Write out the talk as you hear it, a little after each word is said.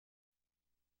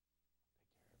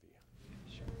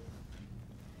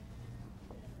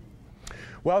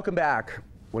Welcome back.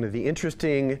 One of the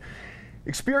interesting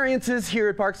experiences here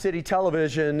at Park City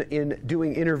Television in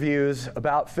doing interviews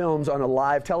about films on a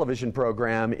live television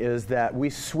program is that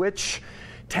we switch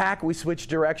tack, we switch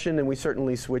direction, and we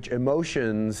certainly switch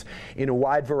emotions in a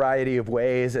wide variety of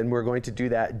ways, and we're going to do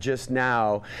that just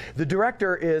now. The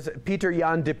director is Pieter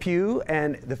Jan Depew,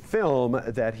 and the film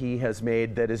that he has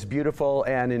made that is beautiful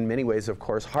and in many ways, of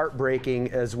course,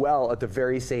 heartbreaking as well at the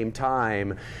very same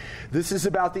time. This is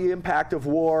about the impact of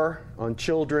war on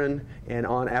children and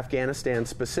on Afghanistan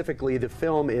specifically. The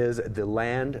film is The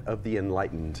Land of the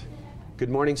Enlightened. Good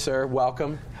morning, sir.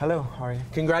 Welcome. Hello, how are you?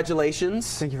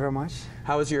 Congratulations. Thank you very much.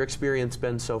 How has your experience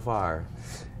been so far?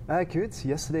 Good.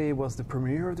 Yesterday was the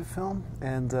premiere of the film,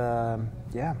 and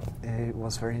yeah, it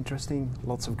was very interesting.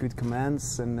 Lots of good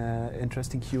comments and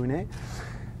interesting Q&A.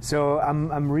 So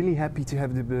I'm really happy to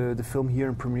have the film here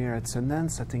in premiere at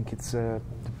Sundance. I think it's the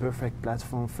perfect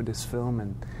platform for this film,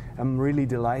 and I'm really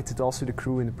delighted also the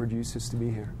crew and the producers to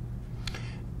be here.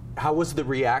 How was the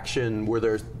reaction? Were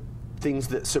there things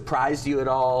that surprised you at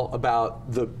all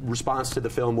about the response to the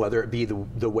film, whether it be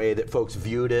the way that folks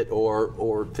viewed it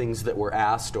or things that were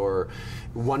asked or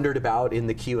wondered about in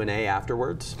the Q&A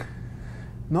afterwards?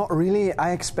 Not really.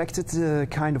 I expected the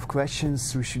kind of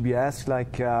questions we should be asked,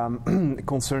 like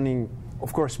concerning,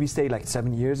 of course, we stayed like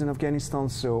 7 years in Afghanistan,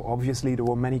 so obviously there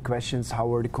were many questions. How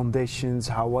were the conditions?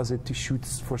 How was it to shoot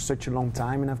for such a long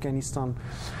time in Afghanistan?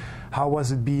 How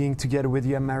was it being together with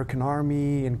the American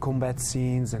army in combat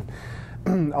scenes,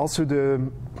 and also the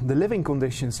living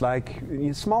conditions, like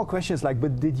small questions like,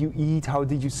 but did you eat? How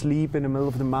did you sleep in the middle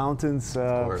of the mountains?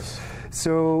 Of course.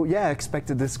 So yeah, I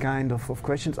expected this kind of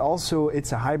questions. Also,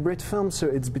 it's a hybrid film, so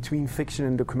it's between fiction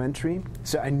and documentary.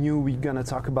 So I knew we were gonna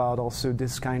talk about also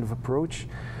this kind of approach.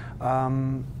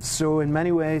 So in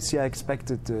many ways, yeah, I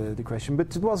expected the question,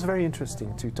 but it was very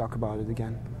interesting to talk about it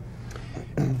again.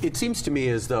 It seems to me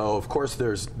as though, of course,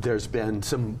 there's been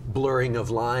some blurring of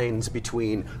lines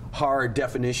between hard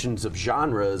definitions of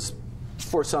genres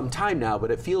for some time now,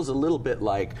 but it feels a little bit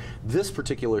like this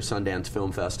particular Sundance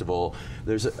Film Festival,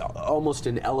 there's almost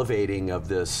an elevating of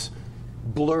this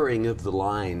blurring of the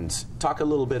lines. Talk a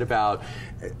little bit about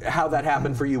how that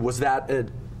happened for you. Was that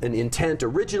an intent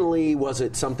originally? Was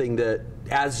it something that,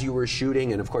 as you were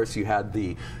shooting, and of course you had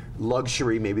the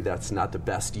luxury, maybe that's not the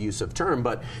best use of term,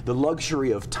 but the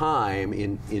luxury of time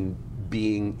in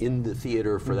being in the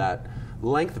theater for that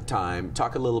length of time.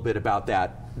 Talk a little bit about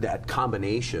that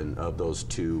combination of those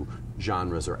two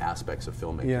genres or aspects of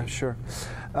filmmaking. Yeah, sure.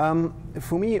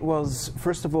 For me, it was,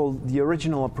 first of all, the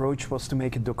original approach was to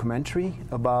make a documentary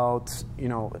about, you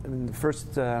know, in the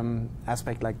first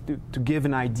aspect, like to give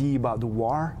an idea about the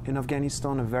war in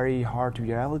Afghanistan, a very hard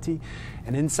reality.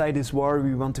 And inside this war,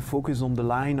 we want to focus on the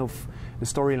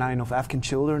storyline of Afghan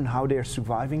children, how they're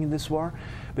surviving in this war.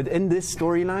 But in this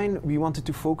storyline, we wanted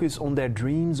to focus on their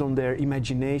dreams, on their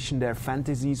imagination, their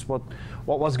fantasies, what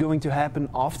was going to happen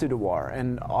after the war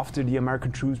and after the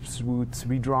American troops would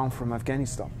withdraw from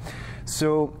Afghanistan.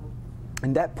 So,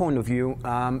 in that point of view,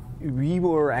 we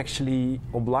were actually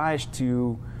obliged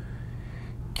to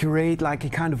create like a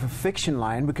kind of a fiction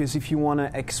line, because if you want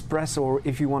to express or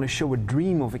if you want to show a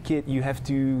dream of a kid, you have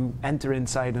to enter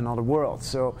inside another world.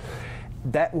 So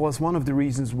that was one of the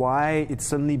reasons why it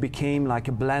suddenly became like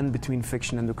a blend between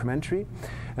fiction and documentary.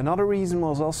 Another reason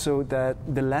was also that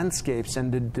the landscapes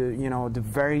and the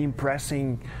very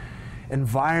impressive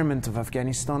environment of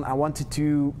Afghanistan, I wanted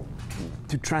to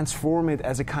transform it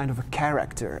as a kind of a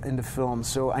character in the film.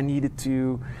 So I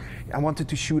wanted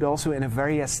to shoot also in a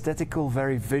very aesthetical,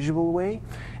 very visual way,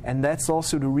 and that's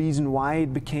also the reason why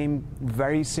it became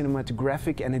very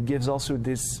cinematographic, and it gives also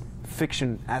this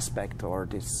fiction aspect, or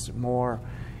this more,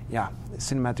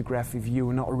 cinematographic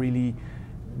view, not really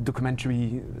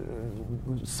documentary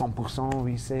 100%,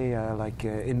 we say,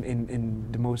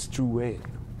 in the most true way.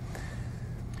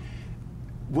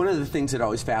 One of the things that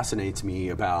always fascinates me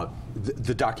about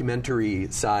the documentary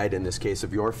side, in this case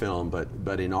of your film,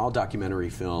 but in all documentary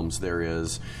films, there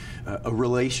is a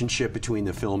relationship between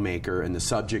the filmmaker and the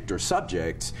subject or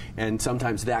subjects, and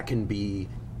sometimes that can be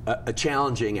a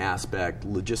challenging aspect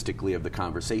logistically of the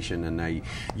conversation. And I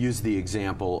use the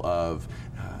example of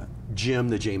Jim,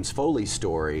 the James Foley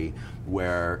story,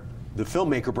 where the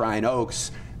filmmaker Brian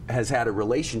Oakes has had a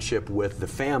relationship with the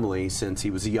family since he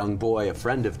was a young boy, a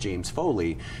friend of James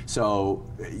Foley. So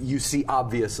you see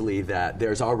obviously that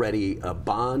there's already a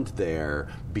bond there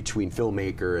between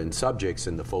filmmaker and subjects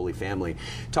in the Foley family.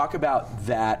 Talk about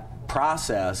that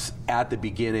process at the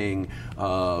beginning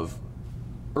of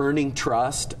earning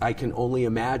trust. I can only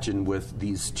imagine with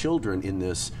these children in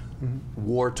this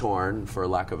war-torn, for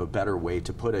lack of a better way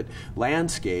to put it,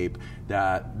 landscape,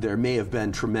 that there may have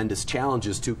been tremendous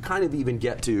challenges to kind of even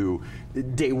get to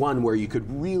day one where you could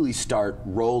really start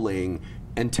rolling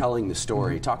and telling the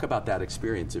story. Talk about that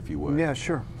experience, if you would. Yeah,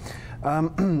 sure.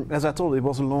 As I told, it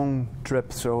was a long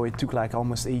trip, so it took like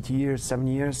almost 8 years, 7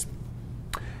 years.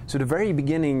 So the very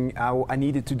beginning, I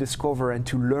needed to discover and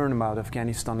to learn about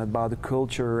Afghanistan, about the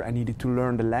culture. I needed to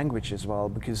learn the language as well,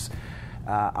 because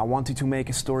I wanted to make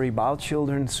a story about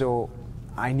children, so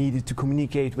I needed to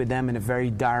communicate with them in a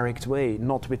very direct way,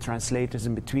 not with translators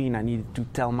in between. I needed to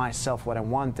tell myself what I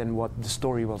want and what the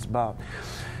story was about.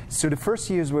 So the first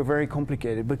years were very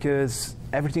complicated because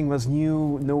everything was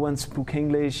new, no one spoke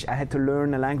English. I had to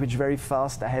learn a language very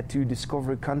fast. I had to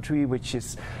discover a country which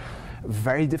is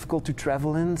very difficult to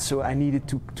travel in, so I needed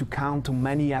to count on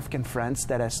many Afghan friends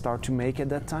that I started to make at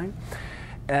that time.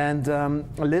 And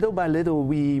little by little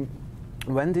we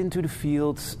went into the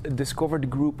fields, discovered a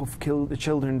group of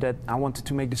children that I wanted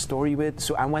to make the story with.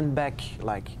 So I went back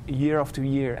like year after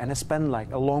year, and I spent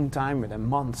like a long time with them,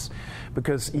 months,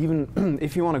 because even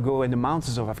if you want to go in the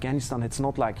mountains of Afghanistan, it's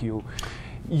not like you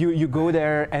go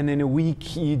there and in a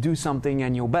week you do something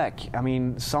and you're back. I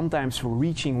mean, sometimes for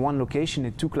reaching one location,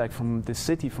 it took like from the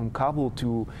city, from Kabul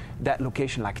to that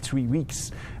location, like 3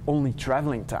 weeks, only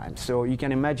traveling time. So you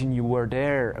can imagine you were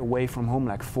there away from home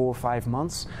like 4 or 5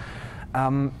 months.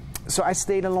 So I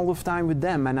stayed a lot of time with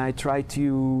them, and I tried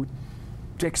to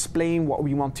explain what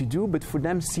we want to do. But for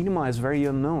them, cinema is very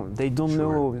unknown. They don't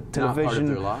know television. Not part of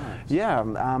their lives. Yeah,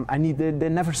 they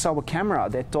never saw a camera.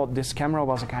 They thought this camera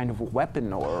was a kind of a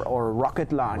weapon or a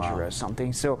rocket launcher or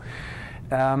something. So,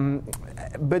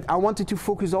 but I wanted to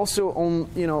focus also on,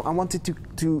 I wanted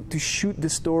to shoot the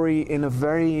story in a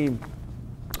very,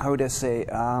 how would I say,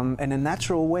 in a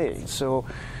natural way. So.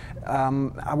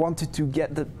 I wanted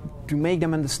to make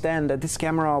them understand that this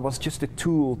camera was just a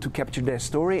tool to capture their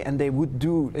story, and they would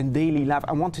do in daily life.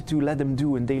 I wanted to let them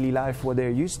do in daily life what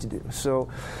they're used to do. So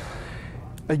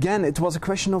again, it was a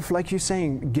question of, like you're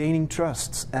saying, gaining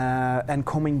trust and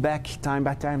coming back time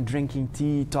by time, drinking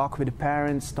tea, talk with the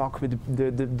parents, talk with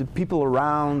the people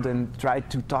around, and try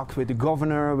to talk with the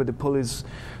governor, with the police,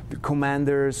 the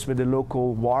commanders, with the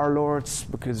local warlords,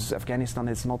 because Afghanistan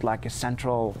is not like a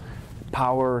central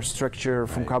power structure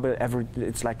from Kabul.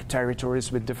 It's like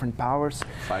territories with different powers.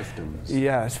 Fiefdoms.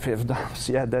 Yeah, fiefdoms.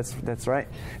 Yeah, that's right.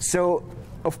 So,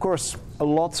 of course,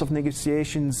 lots of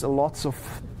negotiations, lots of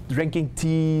drinking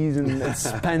teas and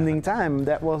spending time.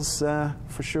 That was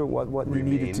for sure what we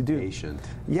needed to do. Patient.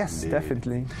 Yes,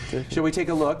 definitely. Shall we take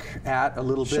a look at a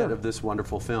little bit of this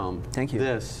wonderful film? Thank you.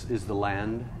 This is the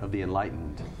land of the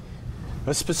enlightened.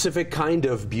 A specific kind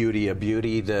of beauty, a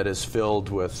beauty that is filled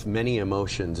with many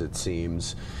emotions, it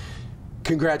seems.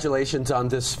 Congratulations on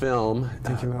this film.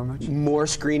 Thank you very much. More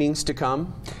screenings to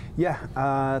come?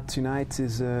 Yeah, tonight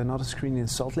is another screening in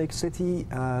Salt Lake City.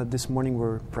 This morning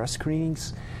were press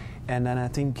screenings. And then I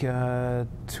think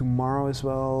tomorrow as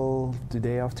well, the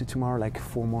day after tomorrow, like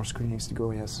 4 more screenings to go,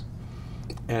 yes.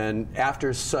 And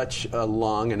after such a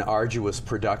long and arduous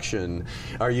production,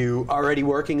 are you already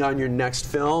working on your next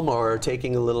film or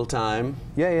taking a little time?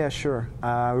 Yeah, sure. We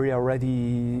are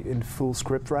already in full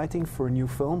script writing for a new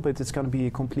film, but it's going to be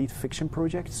a complete fiction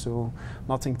project, so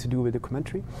nothing to do with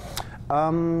documentary.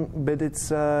 But it's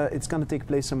going to take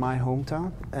place in my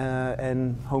hometown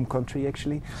and home country,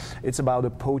 actually. It's about a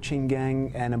poaching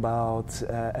gang and about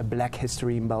a black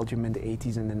history in Belgium in the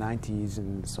 80s and the 90s,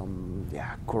 and some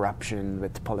corruption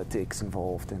with politics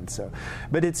involved, and so.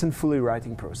 But it's in fully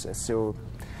writing process, so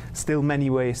still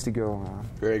many ways to go.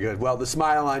 Very good. Well, the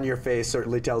smile on your face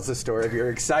certainly tells the story of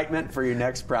your excitement for your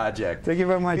next project. Thank you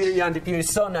very much. Peter-Jan Depew,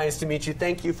 it's so nice to meet you.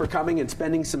 Thank you for coming and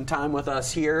spending some time with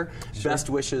us here. Sure. Best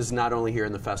wishes not only here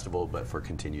in the festival, but for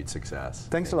continued success.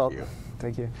 Thanks a lot.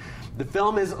 Thank you. The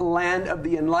film is Land of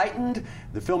the Enlightened.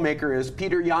 The filmmaker is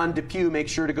Peter-Jan Depew. Make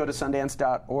sure to go to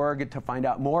Sundance.org to find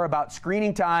out more about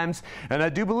screening times. And I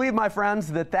do believe, my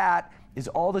friends, that is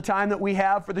all the time that we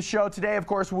have for the show today. Of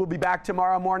course, we'll be back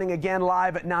tomorrow morning again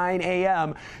live at 9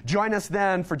 a.m. Join us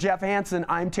then. For Jeff Hansen,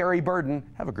 I'm Terry Burden.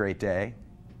 Have a great day.